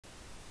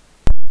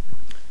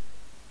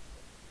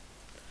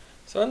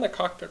So in the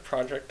Cockpit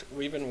project,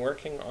 we've been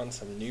working on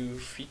some new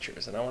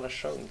features, and I want to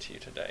show them to you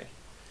today.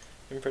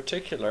 In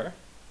particular,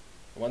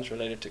 the ones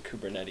related to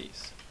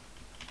Kubernetes.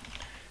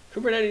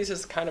 Kubernetes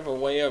is kind of a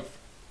way of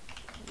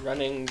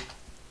running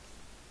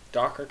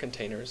Docker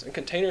containers, and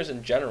containers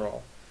in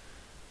general,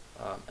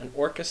 and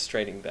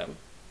orchestrating them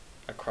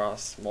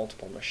across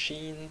multiple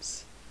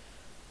machines,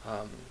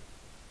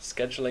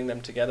 scheduling them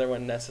together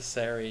when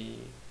necessary,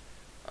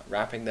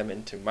 wrapping them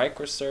into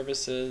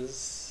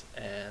microservices,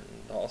 and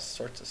all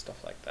sorts of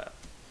stuff like that.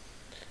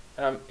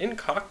 In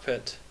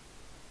Cockpit,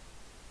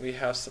 we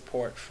have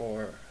support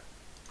for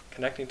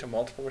connecting to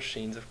multiple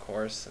machines, of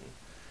course,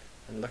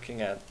 and looking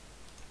at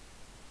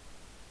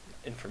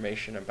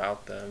information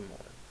about them,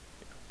 or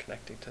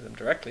connecting to them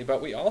directly.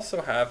 But we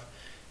also have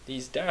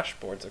these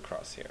dashboards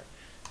across here,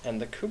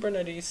 and the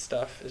Kubernetes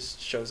stuff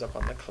shows up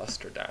on the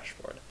cluster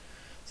dashboard.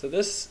 So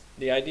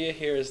the idea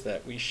here is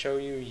that we show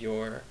you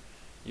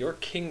your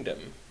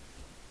kingdom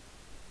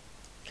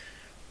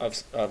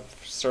of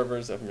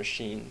servers, of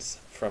machines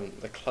from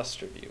the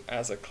cluster view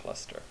as a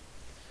cluster.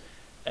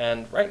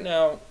 And right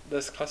now,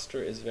 this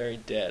cluster is very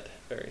dead,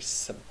 very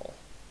simple.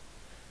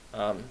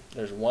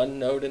 There's one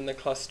node in the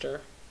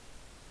cluster.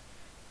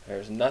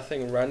 There's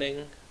nothing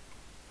running,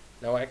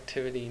 no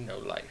activity, no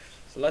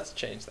life. So let's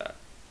change that.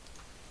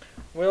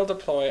 We'll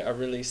deploy a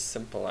really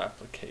simple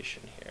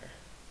application here.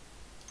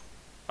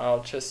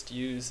 I'll just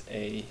use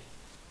a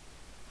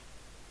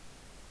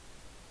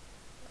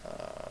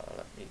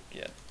let me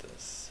get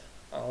this.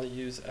 I'll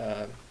use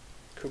a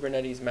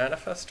Kubernetes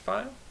manifest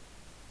file,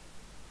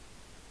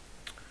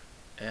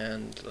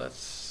 and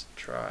let's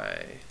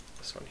try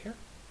this one here.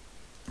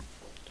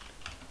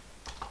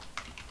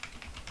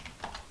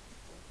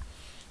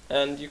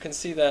 And you can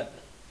see that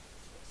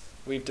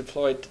we've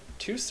deployed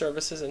two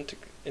services into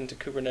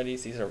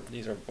Kubernetes.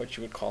 These are what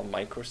you would call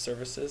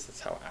microservices.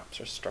 That's how apps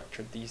are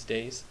structured these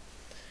days.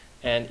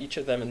 And each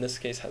of them in this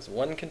case has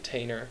one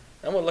container,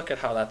 and we'll look at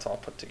how that's all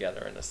put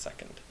together in a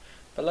second.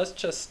 But let's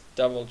just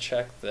double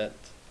check that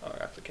our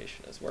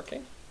application is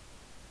working.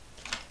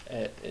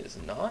 It is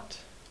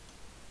not.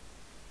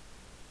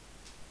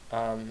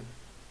 Well,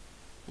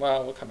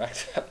 we'll come back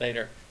to that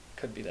later.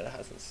 Could be that it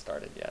hasn't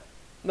started yet.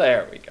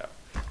 There we go.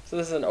 So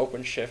this is an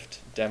OpenShift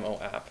demo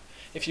app.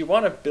 If you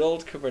want to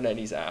build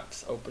Kubernetes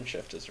apps,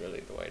 OpenShift is really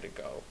the way to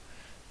go.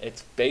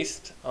 It's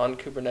based on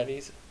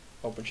Kubernetes,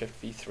 OpenShift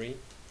v3.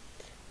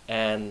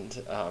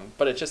 And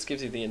but it just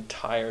gives you the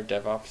entire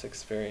DevOps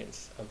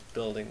experience of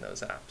building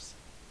those apps.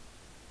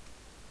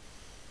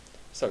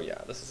 So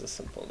yeah, this is a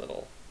simple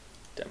little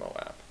demo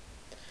app.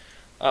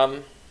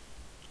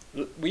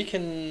 We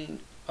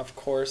can, of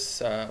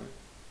course,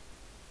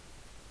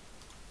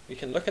 we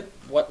can look at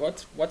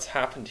what's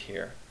happened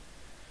here.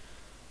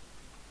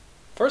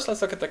 First,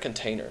 let's look at the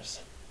containers.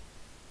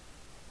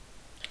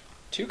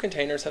 Two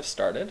containers have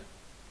started.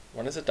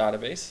 One is a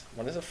database,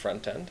 one is a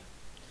front end,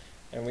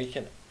 and we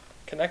can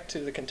connect to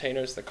the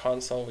containers, the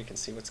console. We can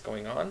see what's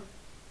going on.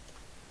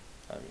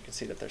 You can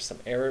see that there's some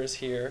errors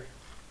here.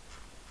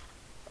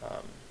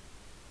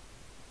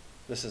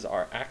 This is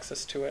our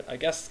access to it. I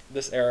guess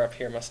this error up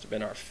here must have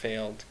been our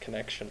failed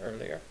connection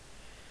earlier.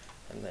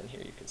 And then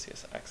here you can see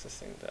us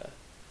accessing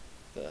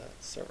the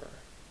server,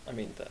 I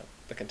mean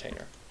the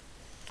container.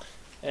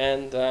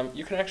 And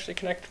you can actually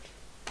get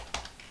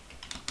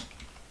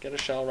a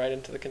shell right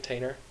into the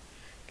container.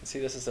 You can see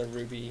this is a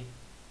Ruby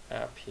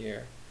app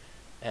here.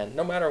 And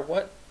no matter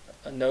what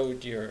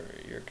node your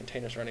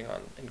container's running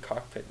on in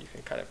Cockpit, you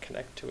can kind of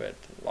connect to it,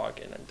 and log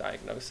in and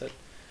diagnose it.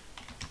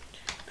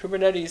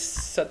 Kubernetes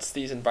sets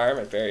these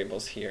environment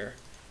variables here,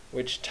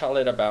 which tell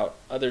it about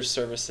other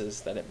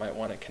services that it might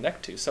want to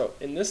connect to. So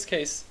in this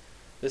case,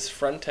 this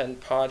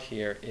front-end pod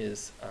here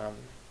is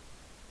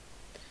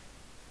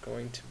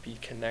going to be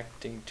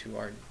connecting to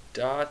our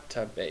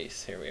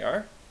database. Here we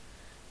are.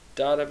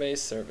 Database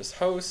service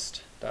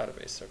host,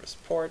 database service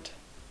port.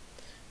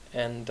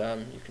 And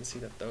you can see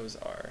that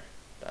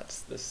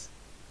that's this,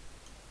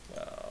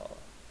 well,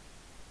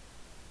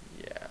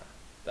 yeah,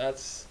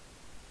 that's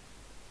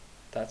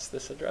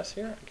this address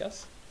here, I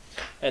guess.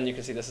 And you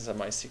can see this is a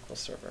MySQL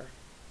server.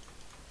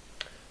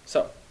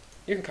 So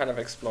you can kind of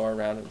explore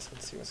around and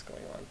see what's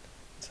going on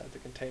inside the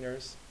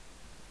containers.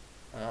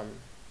 I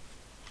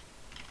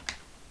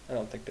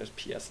don't think there's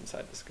PS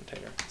inside this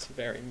container. It's a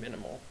very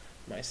minimal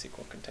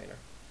MySQL container.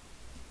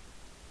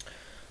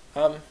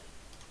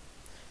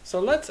 So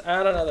let's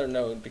add another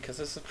node, because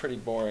this is pretty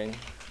boring.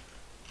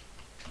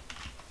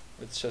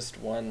 It's just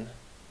one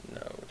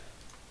node.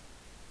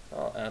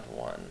 I'll add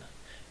one.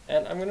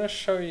 And I'm going to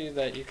show you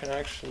that you can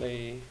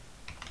actually,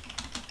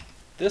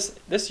 this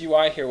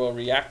UI here will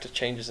react to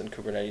changes in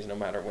Kubernetes no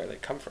matter where they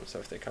come from. So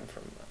if they come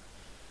from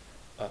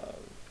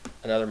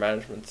another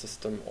management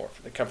system, or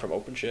if they come from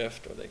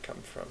OpenShift, or they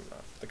come from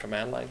the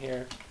command line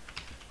here,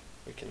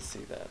 we can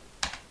see that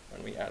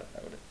when we add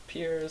a node, it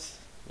appears,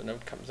 the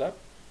node comes up.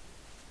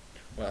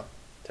 Well,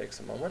 it takes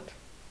a moment.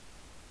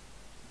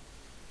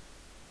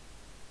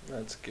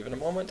 Let's give it a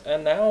moment.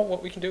 And now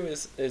what we can do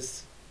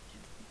is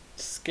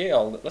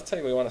scale. Let's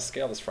say we want to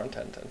scale this front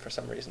end, and for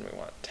some reason we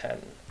want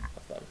 10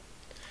 of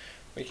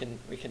we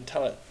can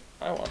tell it,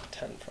 I want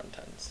 10 front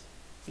ends.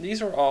 And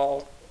these are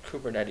all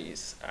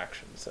Kubernetes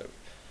actions. So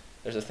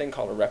there's a thing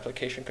called a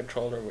replication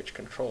controller, which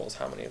controls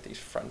how many of these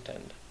front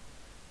end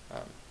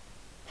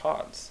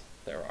pods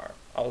there are.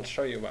 I'll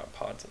show you about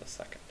pods in a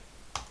second.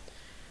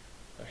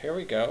 So here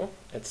we go.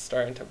 It's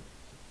starting to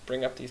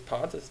bring up these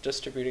pods. It's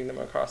distributing them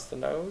across the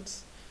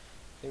nodes.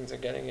 Things are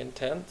getting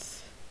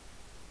intense.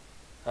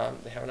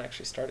 They haven't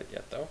actually started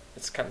yet, though.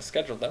 It's kind of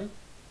scheduled them.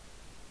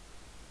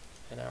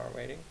 And now we're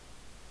waiting.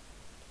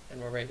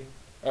 And we're waiting.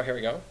 Oh, here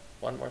we go.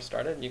 One more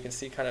started. And you can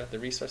see kind of the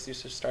resource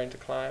usage starting to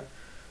climb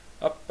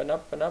up and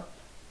up and up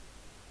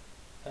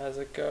as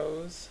it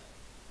goes.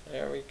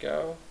 There we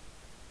go.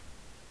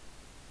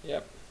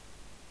 Yep.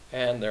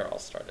 And they're all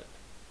started.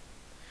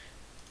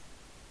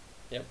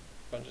 Yep.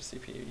 Bunch of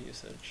CPU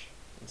usage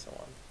and so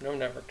on. No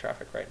network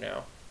traffic right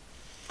now.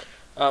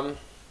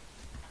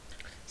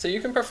 So you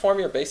can perform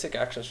your basic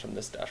actions from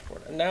this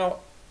dashboard. And now,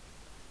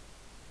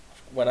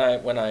 when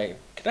I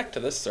connect to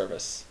this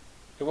service,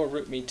 it will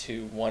route me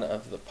to one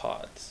of the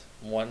pods,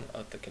 one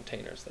of the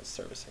containers that's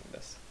servicing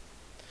this.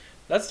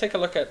 Let's take a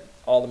look at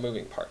all the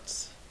moving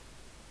parts.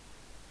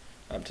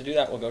 To do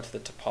that, we'll go to the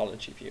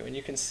topology view. And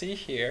you can see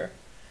here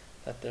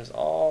that there's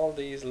all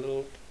these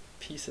little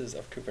pieces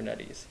of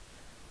Kubernetes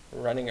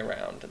running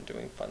around and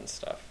doing fun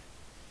stuff.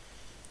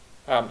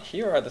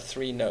 Here are the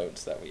 3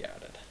 nodes that we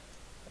added.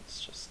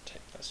 Let's just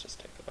take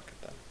a look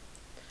at them.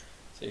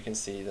 So you can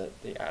see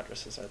that the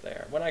addresses are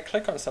there. When I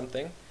click on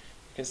something,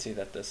 you can see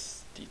that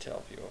this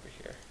detail view over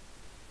here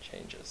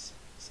changes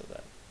so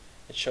that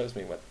it shows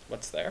me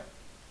what's there.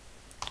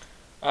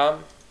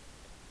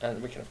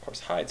 And we can, of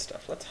course, hide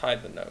stuff. Let's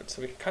hide the node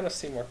so we can kind of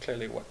see more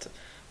clearly what's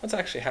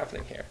actually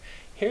happening here.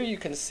 Here you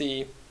can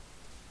see,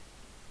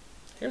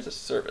 here's a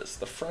service,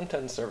 the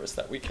front-end service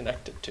that we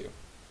connected to.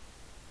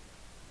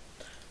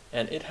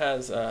 And it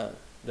has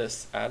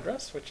this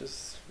address, which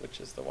is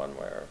the one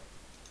where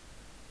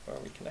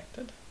we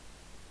connected,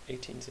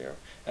 18.0.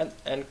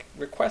 And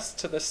requests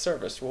to this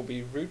service will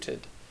be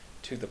routed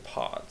to the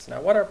pods.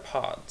 Now, what are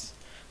pods?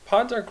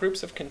 Pods are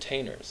groups of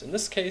containers. In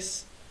this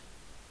case,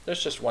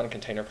 there's just one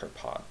container per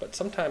pod, but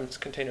sometimes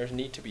containers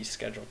need to be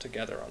scheduled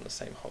together on the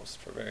same host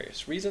for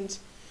various reasons,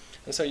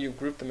 and so you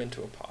group them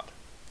into a pod.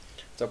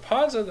 So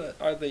pods are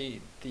the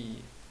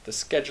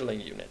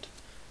scheduling unit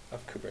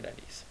of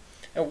Kubernetes.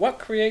 And what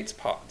creates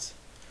pods?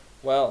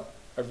 Well,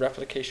 a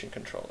replication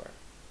controller.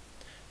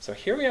 So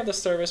here we have the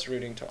service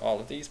routing to all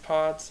of these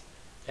pods,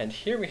 and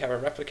here we have a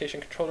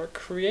replication controller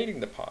creating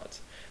the pods.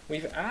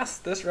 We've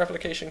asked this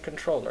replication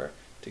controller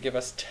to give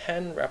us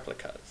 10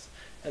 replicas.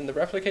 And the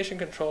replication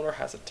controller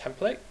has a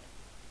template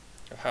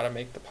of how to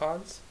make the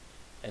pods,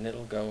 and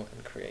it'll go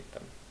and create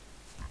them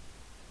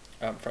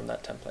from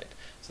that template.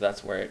 So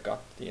that's where it got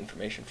the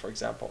information, for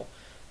example,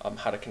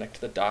 how to connect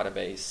to the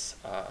database,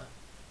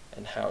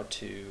 and how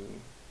to,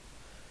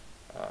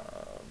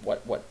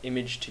 what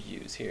image to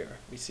use here.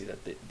 We see that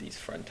these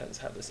front ends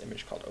have this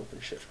image called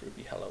OpenShift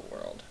Ruby Hello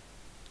World.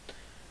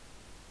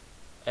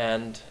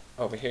 And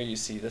over here you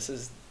see this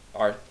is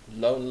our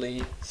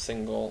lonely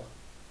single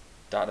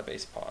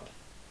database pod.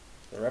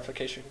 The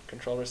replication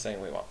controller is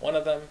saying we want one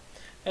of them,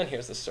 and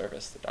here's the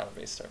service, the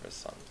database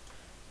service,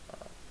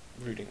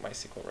 routing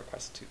MySQL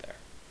requests to there.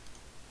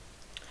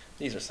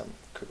 These are some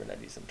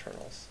Kubernetes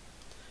internals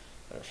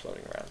that are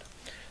floating around.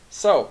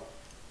 So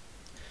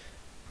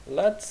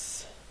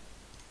let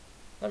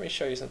me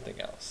show you something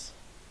else.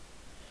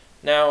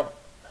 Now,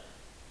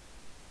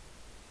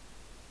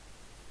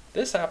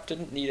 this app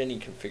didn't need any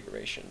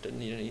configuration, didn't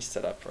need any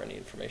setup or any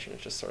information.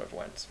 It just sort of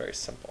went. It's very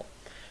simple.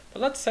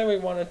 But let's say we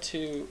wanted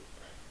to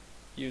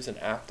use an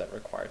app that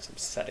required some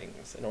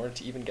settings in order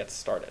to even get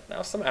started.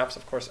 Now, some apps,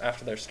 of course,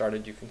 after they're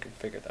started, you can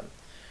configure them.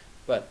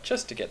 But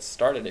just to get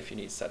started, if you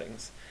need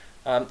settings,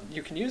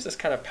 you can use this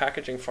kind of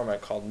packaging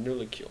format called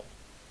Nulecule.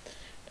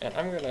 And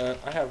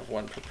I have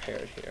one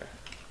prepared here.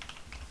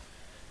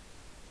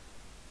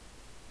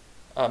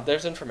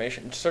 There's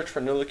information. Search for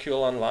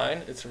Nulecule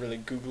online. It's a really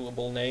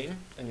Googleable name,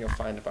 and you'll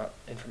find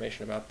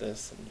information about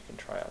this, and you can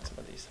try out some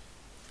of these.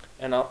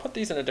 And I'll put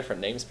these in a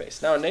different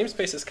namespace. Now, a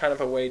namespace is kind of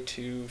a way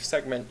to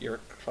segment your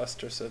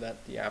cluster so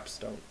that the apps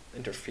don't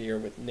interfere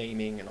with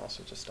naming and all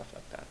sorts of stuff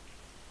like that.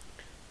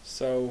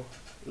 So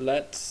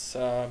let's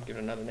give it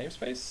another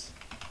namespace.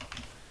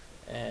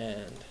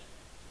 And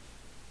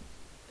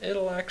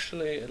it'll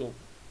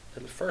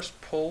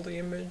first pull the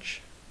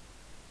image.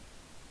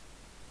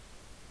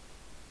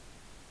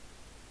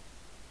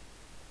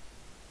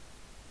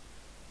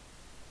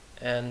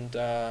 And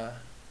I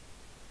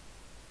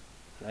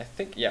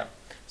think, yeah.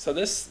 So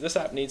this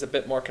app needs a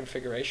bit more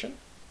configuration.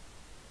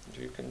 As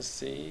you can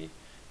see,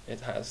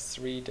 it has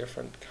 3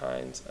 different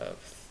kinds of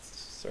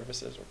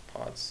services or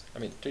pods.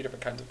 3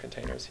 different kinds of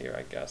containers here,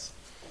 I guess.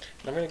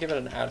 And I'm going to give it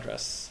an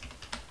address.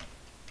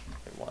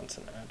 It wants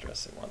an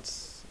address. It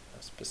wants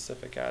a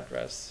specific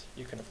address.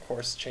 You can, of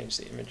course, change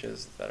the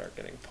images that are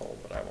getting pulled,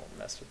 but I won't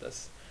mess with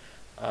this.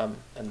 And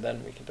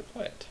then we can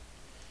deploy it.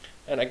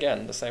 And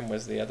again, the same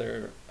was the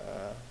other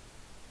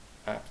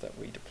app that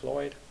we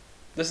deployed.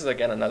 This is,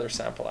 again, another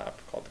sample app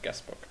called the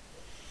Guestbook.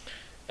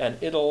 and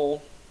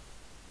it'll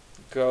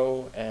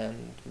go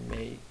and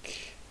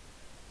make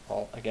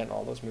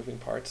all those moving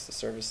parts, the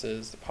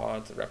services, the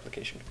pods, the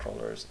replication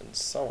controllers, and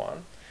so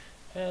on.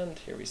 And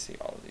here we see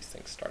all of these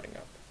things starting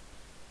up.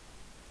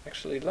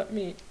 Actually, let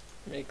me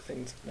make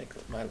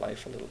my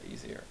life a little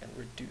easier and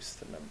reduce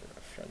the number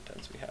of front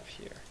ends we have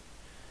here,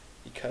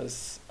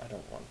 because I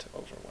don't want to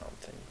overwhelm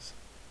things.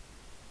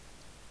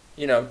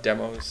 You know,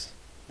 demos,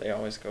 they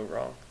always go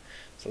wrong.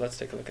 So let's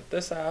take a look at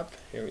this app.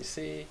 Here we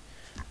see,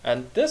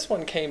 and this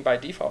one came by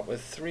default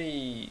with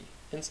 3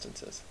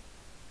 instances.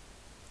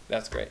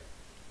 That's great,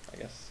 I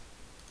guess.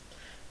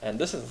 And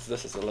this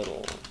is a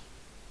little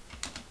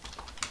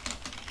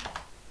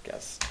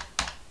guest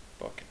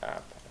book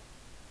app.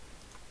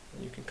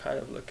 And you can kind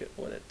of look at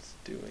what it's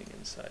doing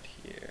inside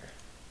here.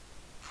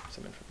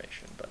 Some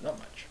information, but not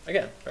much.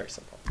 Again, very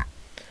simple.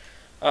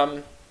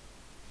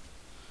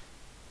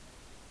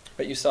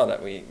 But you saw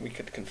that we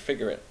could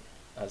configure it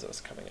as it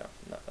was coming up,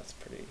 and that's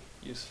pretty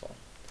useful.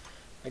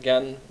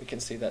 Again, we can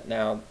see that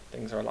now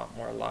things are a lot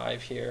more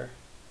alive here.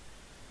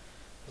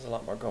 There's a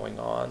lot more going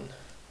on.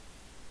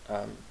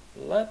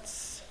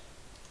 Let's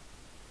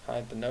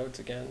hide the nodes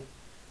again.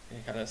 You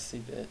can kind of see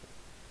the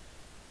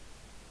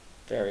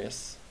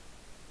various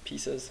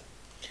pieces.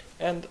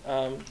 And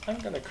I'm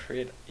going to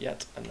create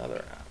yet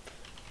another app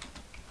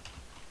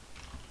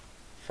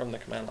from the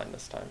command line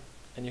this time.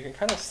 And you can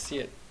kind of see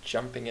it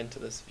jumping into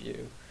this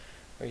view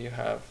where you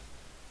have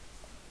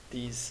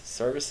these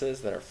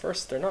services that are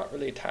they're not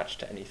really attached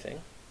to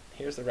anything.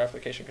 Here's the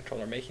replication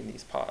controller making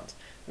these pods.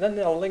 And then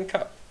they'll link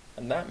up.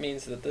 And that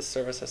means that this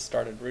service has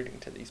started routing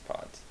to these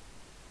pods.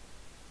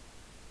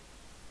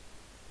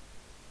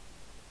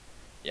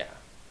 Yeah.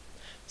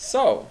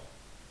 So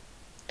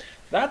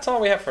that's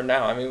all we have for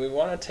now. I mean, we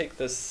want to take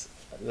this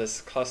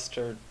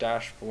cluster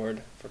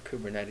dashboard for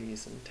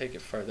Kubernetes and take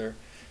it further,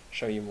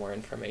 show you more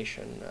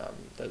information.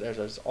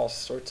 There's all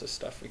sorts of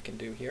stuff we can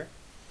do here.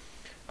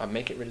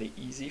 Make it really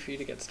easy for you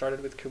to get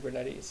started with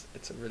Kubernetes.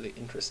 It's a really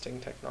interesting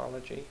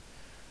technology.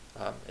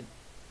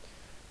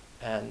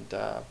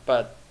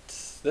 But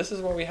this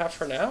is what we have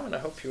for now, and I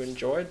hope you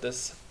enjoyed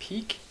this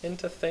peek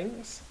into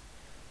things.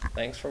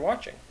 Thanks for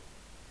watching.